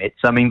any limits.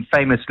 I mean,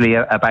 famously,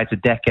 about a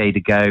decade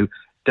ago,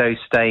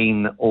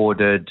 Dostane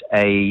ordered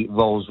a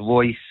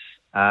Rolls-Royce,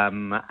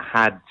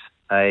 had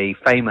a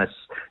famous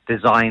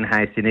design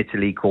house in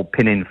Italy called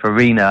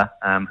Pininfarina,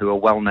 who are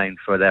well known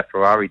for their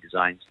Ferrari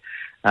designs,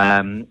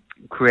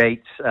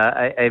 create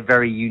a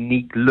very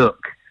unique look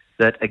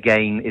that,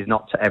 again, is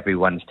not to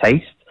everyone's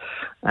taste.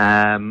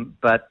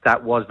 But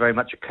that was very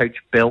much a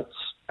coach-built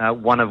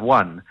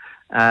one-of-one.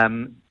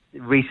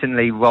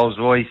 Recently,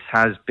 Rolls-Royce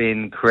has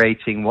been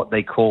creating what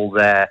they call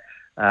their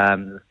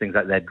things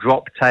like their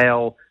drop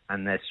tail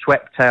and their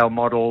swept tail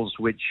models,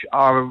 which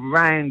are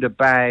around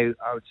about,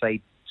 I would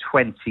say,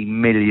 20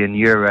 million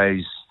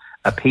euros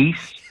a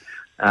piece,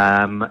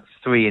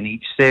 3 in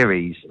each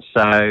series.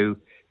 So,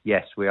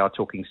 yes, we are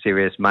talking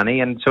serious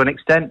money. And to an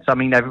extent, I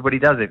mean, everybody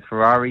does it.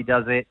 Ferrari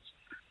does it.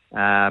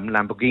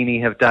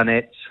 Lamborghini have done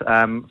it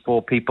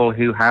for people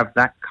who have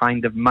that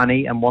kind of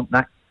money and want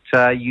that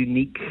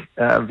unique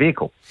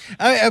vehicle.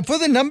 For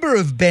the number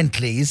of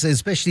Bentleys,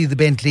 especially the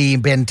Bentley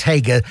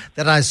Bentayga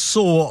that I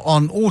saw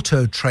on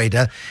Auto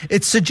Trader,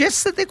 it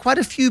suggests that there are quite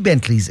a few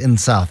Bentleys in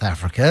South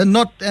Africa.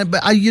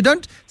 But you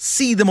don't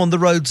see them on the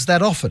roads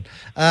that often.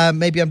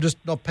 Maybe I'm just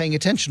not paying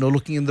attention or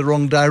looking in the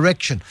wrong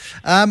direction.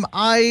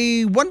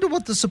 I wonder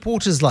what the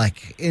support is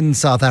like in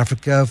South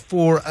Africa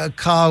for a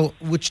car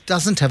which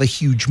doesn't have a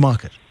huge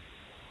market.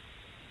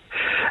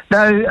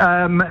 No,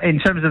 in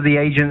terms of the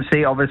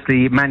agency,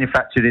 obviously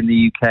manufactured in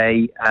the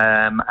UK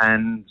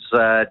and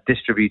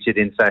distributed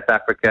in South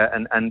Africa,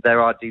 and there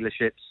are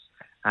dealerships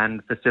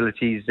and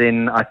facilities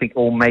in, I think,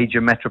 all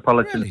major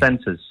metropolitan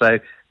centres. So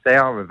they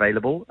are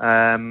available,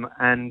 it's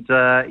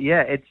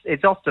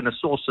often a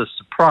source of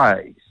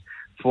surprise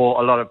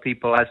for a lot of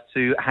people as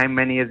to how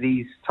many of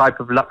these type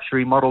of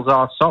luxury models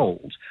are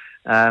sold.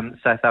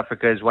 South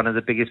Africa is one of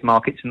the biggest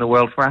markets in the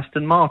world for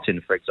Aston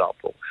Martin, for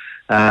example.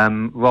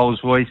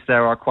 Rolls-Royce,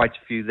 there are quite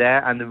a few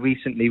there, and the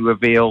recently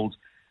revealed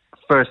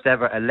first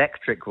ever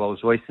electric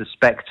Rolls-Royce, the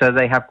Spectre,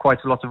 they have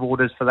quite a lot of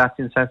orders for that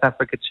in South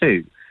Africa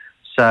too.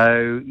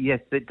 So, yes,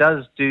 it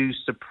does do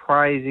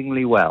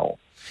surprisingly well.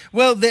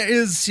 Well, there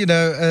is,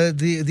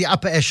 the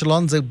upper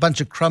echelons, a bunch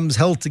of crumbs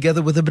held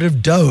together with a bit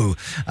of dough,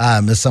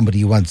 as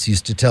somebody once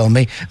used to tell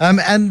me.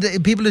 And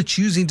people are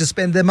choosing to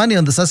spend their money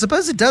on this. I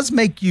suppose it does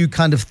make you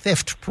kind of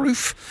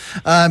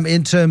theft-proof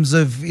in terms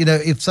of,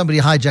 if somebody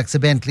hijacks a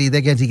Bentley,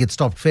 they're going to get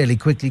stopped fairly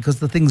quickly because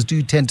the things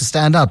do tend to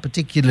stand out,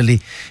 particularly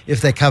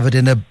if they're covered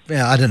in a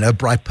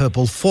bright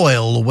purple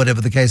foil or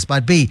whatever the case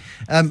might be.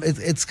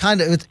 It's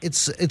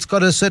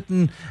got a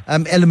certain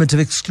element of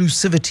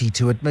exclusivity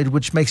to it,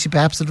 which makes you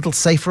perhaps a little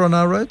safer on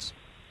our roads?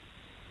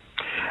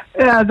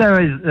 Yeah,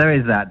 there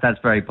is that. That's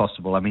very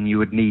possible. I mean, you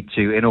would need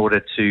to, in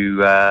order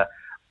to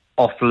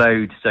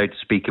offload, so to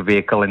speak, a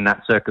vehicle in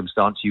that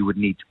circumstance, you would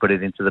need to put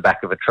it into the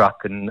back of a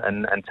truck and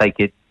take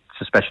it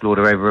to special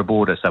order over a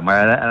border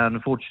somewhere. And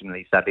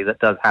unfortunately, sadly, that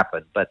does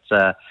happen. But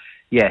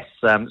yes,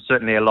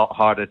 certainly a lot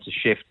harder to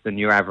shift than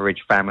your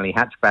average family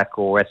hatchback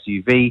or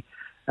SUV.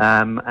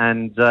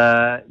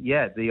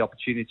 The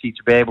opportunity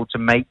to be able to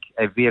make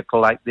a vehicle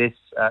like this,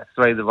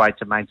 throw the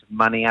right amount of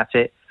money at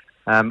it,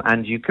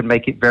 and you can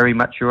make it very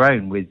much your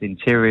own with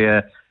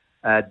interior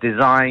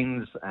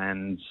designs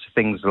and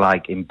things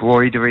like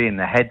embroidery in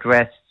the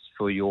headrests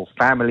for your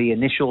family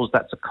initials.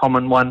 That's a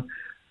common one,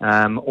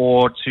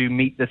 or to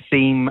meet the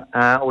theme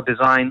or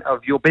design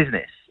of your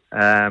business.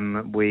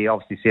 We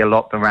obviously see a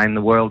lot around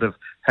the world of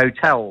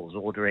hotels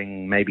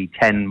ordering maybe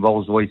 10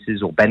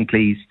 Rolls-Royces or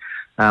Bentleys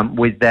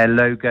with their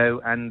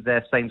logo and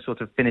their same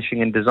sort of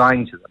finishing and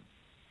design to them.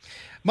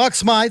 Mark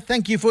Smythe,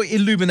 thank you for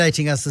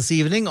illuminating us this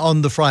evening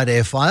on the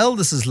Friday File.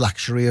 This is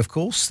luxury, of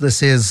course.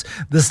 This is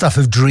the stuff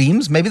of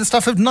dreams, maybe the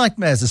stuff of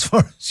nightmares as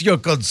far as you're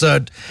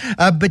concerned.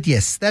 But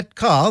yes, that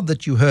car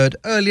that you heard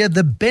earlier,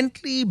 the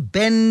Bentley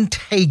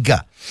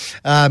Bentayga.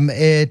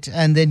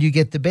 And then you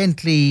get the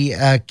Bentley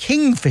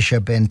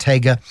Kingfisher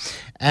Bentayga.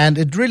 And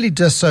it really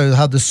does show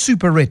how the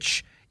super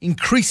rich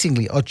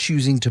increasingly are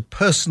choosing to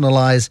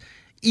personalize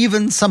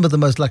even some of the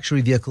most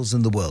luxury vehicles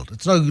in the world.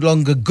 It's no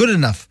longer good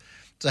enough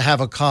to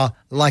have a car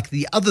like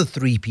the other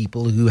three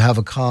people who have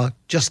a car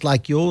just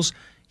like yours.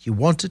 You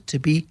want it to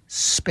be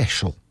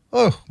special.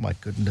 Oh, my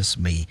goodness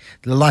me.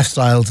 The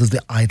lifestyles of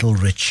the idle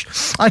rich.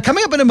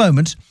 Coming up in a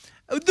moment,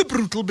 the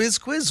Brutal Biz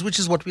Quiz, which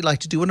is what we like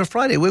to do on a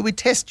Friday, where we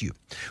test you,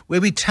 where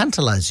we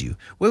tantalize you,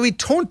 where we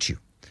taunt you,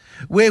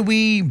 where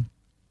we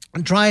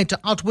try to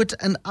outwit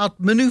and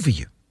outmaneuver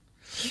you.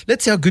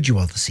 Let's see how good you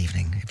are this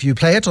evening. If you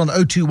play it on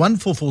 021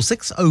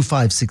 446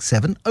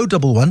 0567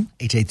 011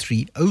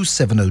 883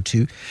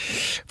 0702.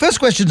 First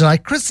question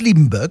tonight, Chris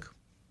Liebenberg,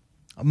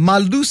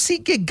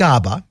 Malusi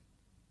Gigaba,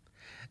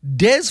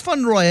 Des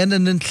van Rooyen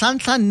and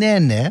Nhlanhla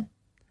Nene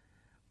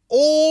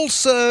all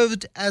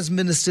served as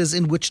ministers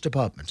in which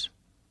department?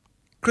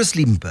 Chris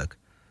Liebenberg,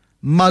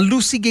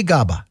 Malusi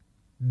Gigaba,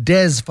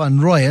 Des van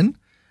Rooyen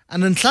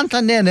and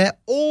Nhlanhla Nene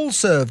all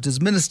served as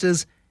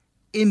ministers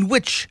in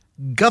which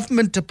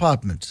government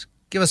department?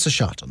 Give us a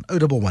shout on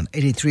 011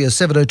 883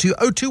 0702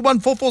 021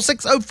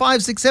 446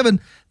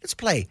 0567. Let's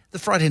play the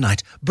Friday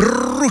night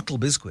Brutal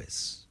Biz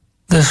Quiz.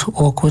 This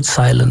awkward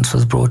silence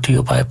was brought to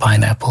you by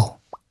Pineapple.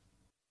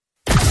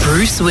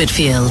 Bruce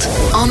Whitfield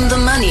on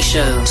The Money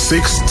Show.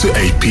 6 to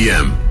 8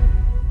 p.m.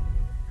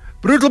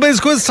 Brutal Biz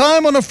Quiz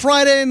time on a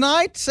Friday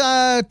night.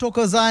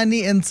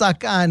 Tokozani and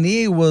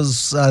Tsakani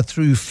was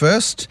through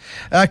first.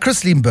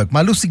 Chris Liebenberg,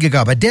 Malusi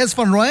Gigaba, Des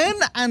van Rooyen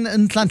and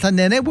Nhlanhla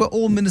Nene were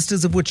all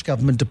ministers of which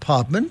government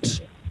department?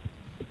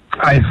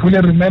 I fully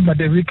remember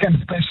the weekend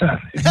special.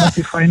 It must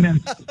be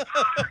finance.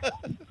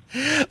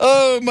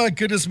 Oh, my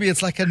goodness me,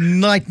 it's like a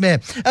nightmare.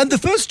 And the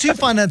first two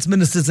finance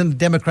ministers in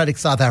democratic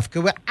South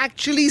Africa were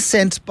actually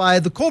sent by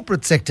the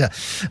corporate sector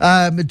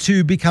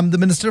to become the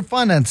Minister of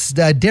Finance.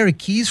 Derek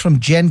Keys from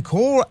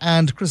Gencor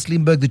and Chris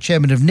Lindbergh, the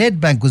chairman of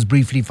Nedbank, was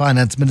briefly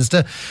finance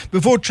minister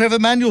before Trevor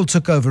Manuel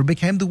took over and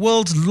became the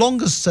world's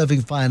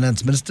longest-serving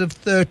finance minister of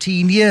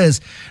 13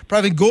 years.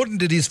 Pravin Gordhan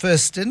did his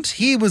first stint.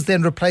 He was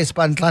then replaced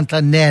by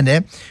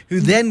R39m, who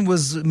then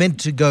was meant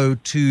to go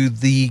to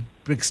the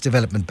BRICS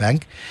Development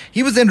Bank.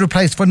 He was then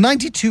replaced for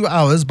 92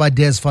 hours by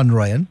Des van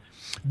Rooyen.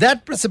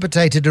 That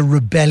precipitated a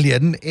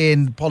rebellion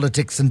in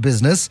politics and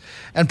business,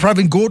 and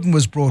Pravin Gordhan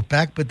was brought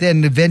back, but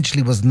then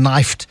eventually was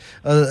knifed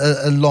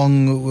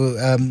along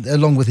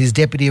with his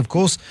deputy, of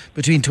course,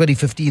 between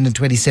 2015 and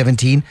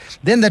 2017.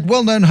 Then that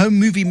well-known home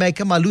movie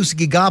maker, Malusi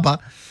Gigaba,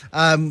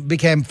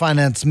 became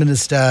finance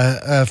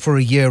minister for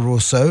a year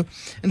or so.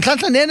 And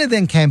Nhlanhla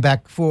then came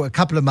back for a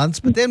couple of months,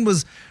 but then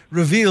was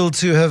revealed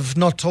to have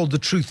not told the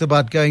truth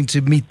about going to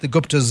meet the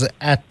Guptas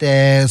at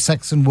their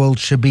Saxon World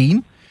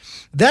shebeen.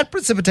 That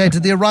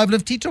precipitated the arrival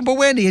of Tito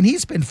Mboweni, and he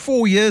spent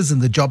 4 years in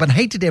the job and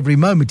hated every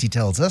moment, he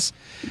tells us.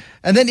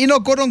 And then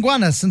Enoch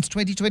Godongwana since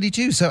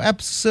 2022. So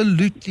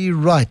absolutely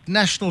right.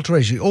 National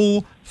Treasury,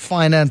 all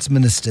finance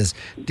ministers.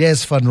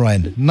 Des van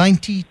Rooyen,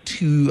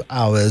 92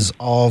 hours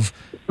of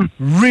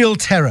real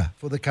terror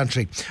for the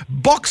country.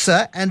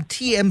 Boxer and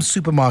TM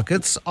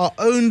supermarkets are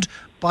owned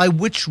by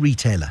which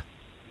retailer?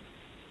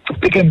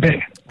 Pick n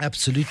Pay.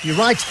 Absolutely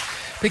right.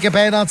 Pick n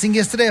Pay announcing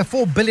yesterday a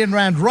 4 billion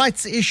rand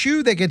rights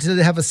issue. They're going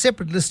to have a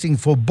separate listing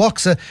for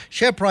Boxer.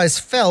 Share price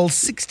fell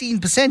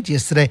 16%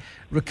 yesterday,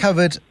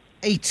 recovered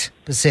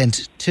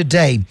 8%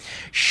 today.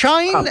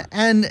 Shine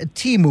and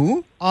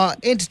Temu are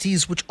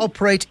entities which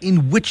operate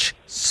in which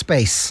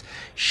space?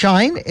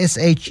 Shine,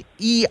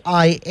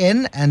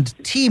 Shein, and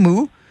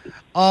Temu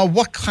are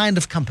what kind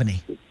of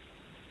company?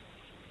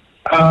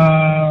 No,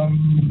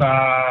 I'm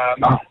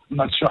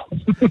not sure.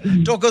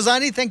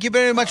 Dokozani, thank you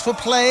very much for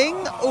playing.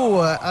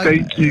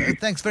 Thank you.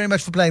 Thanks very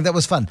much for playing. That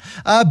was fun.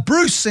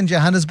 Bruce in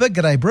Johannesburg.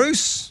 G'day,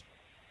 Bruce.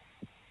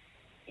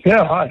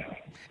 Yeah, hi.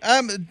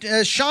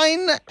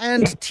 Shine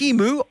and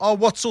Temu are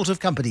what sort of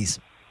companies?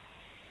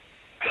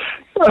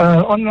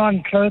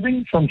 Online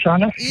clothing from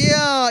China.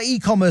 Yeah,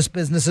 e-commerce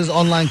businesses,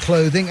 online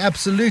clothing,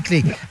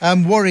 absolutely.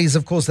 Worries,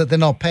 of course, that they're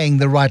not paying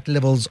the right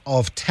levels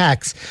of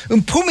tax.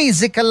 Mpumi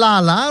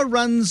Zikalala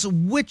runs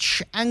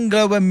which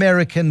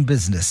Anglo-American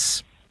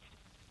business?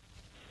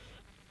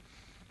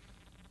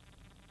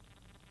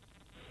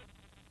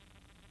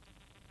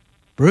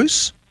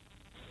 Bruce?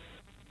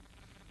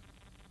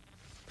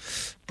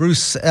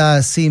 Bruce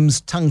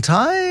seems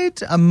tongue-tied.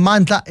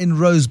 Mandla in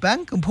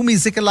Rosebank. Mpumi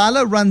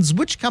Zikalala runs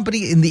which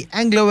company in the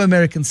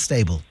Anglo-American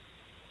stable?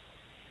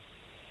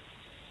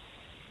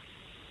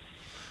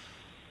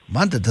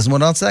 Mandla doesn't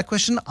want to answer that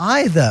question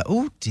either.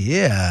 Oh,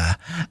 dear.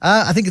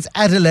 I think it's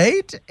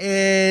Adelaide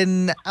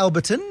in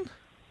Alberton.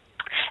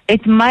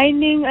 It's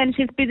mining, and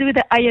she's busy with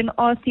the iron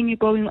ore thing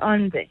going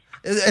on there.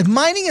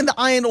 Mining and the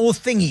iron ore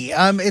thingy.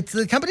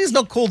 The company is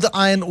not called the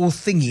iron ore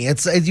thingy.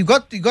 You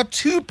got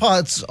two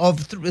parts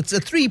of. It's a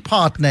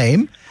 3-part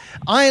name.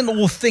 Iron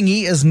ore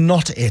thingy is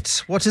not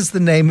it. What is the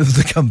name of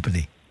the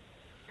company?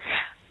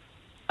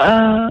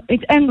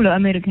 It's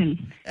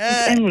Anglo-American.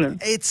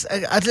 It's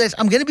Anglo.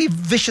 I'm going to be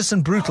vicious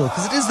and brutal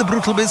because it is the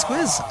Brutal Biz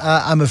Quiz,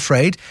 I'm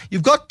afraid.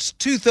 You've got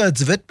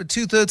 2/3 of it, but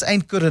 2/3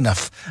 ain't good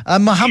enough.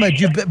 Mohammed,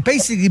 you've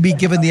basically been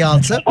given the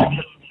answer.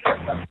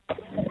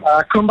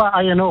 Kumba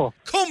Iron Ore.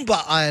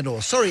 Kumba Iron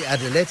Ore. Sorry,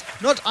 Adelaide.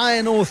 Not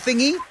iron ore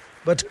thingy,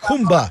 but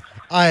Kumba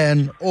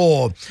Iron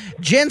Ore.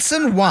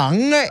 Jensen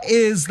Wang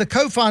is the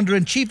co-founder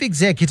and chief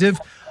executive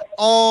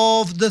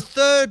of the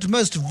third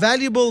most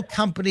valuable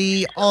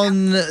company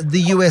on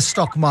the US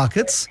stock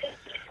markets.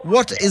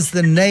 What is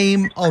the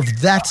name of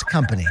that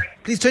company?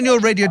 Please turn your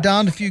radio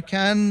down if you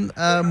can,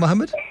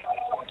 Mohammed.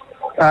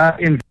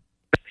 Pardon?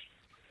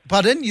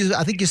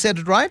 I think you said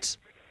it right.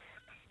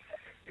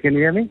 Can you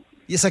hear me?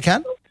 Yes, I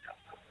can.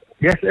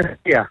 Yes,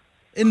 yeah.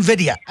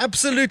 NVIDIA,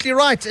 absolutely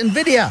right.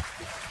 NVIDIA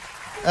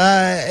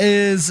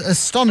is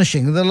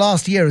astonishing. In the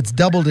last year, it's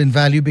doubled in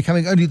value,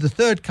 becoming only the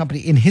third company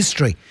in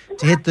history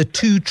to hit the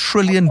 $2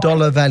 trillion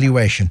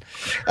valuation.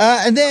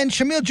 And then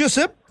Shamil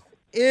Jussub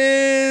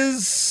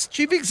is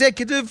chief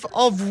executive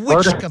of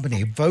which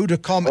company?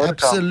 Vodacom,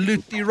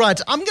 absolutely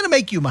right. I'm going to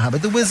make you,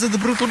 Mohammed, the whiz of the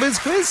Brutal Biz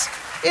Quiz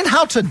in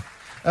Houghton.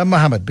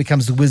 Mohammed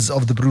becomes the whiz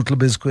of the Brutal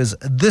Biz Quiz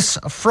this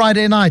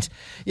Friday night.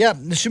 Yeah,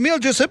 Shamil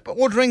Jussub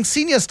ordering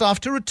senior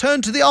staff to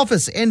return to the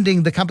office,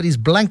 ending the company's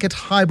blanket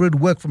hybrid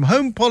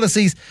work-from-home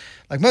policies.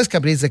 Like most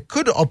companies that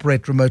could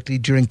operate remotely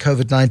during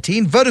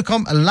COVID-19,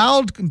 Vodacom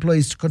allowed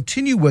employees to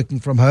continue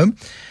working from home.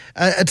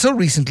 Until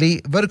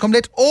recently, Vodacom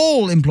let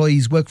all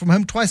employees work from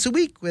home twice a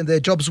week when their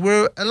jobs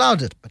were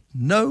allowed it, but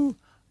no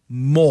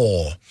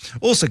more.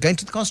 Also going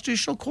to the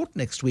Constitutional Court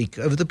next week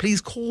over the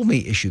Please Call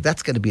Me issue.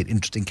 That's going to be an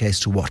interesting case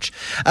to watch.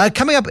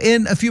 Coming up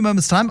in a few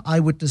moments' time,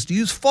 Eyewitness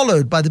News,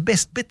 followed by the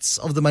best bits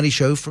of the Money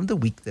Show from the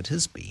week that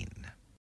has been.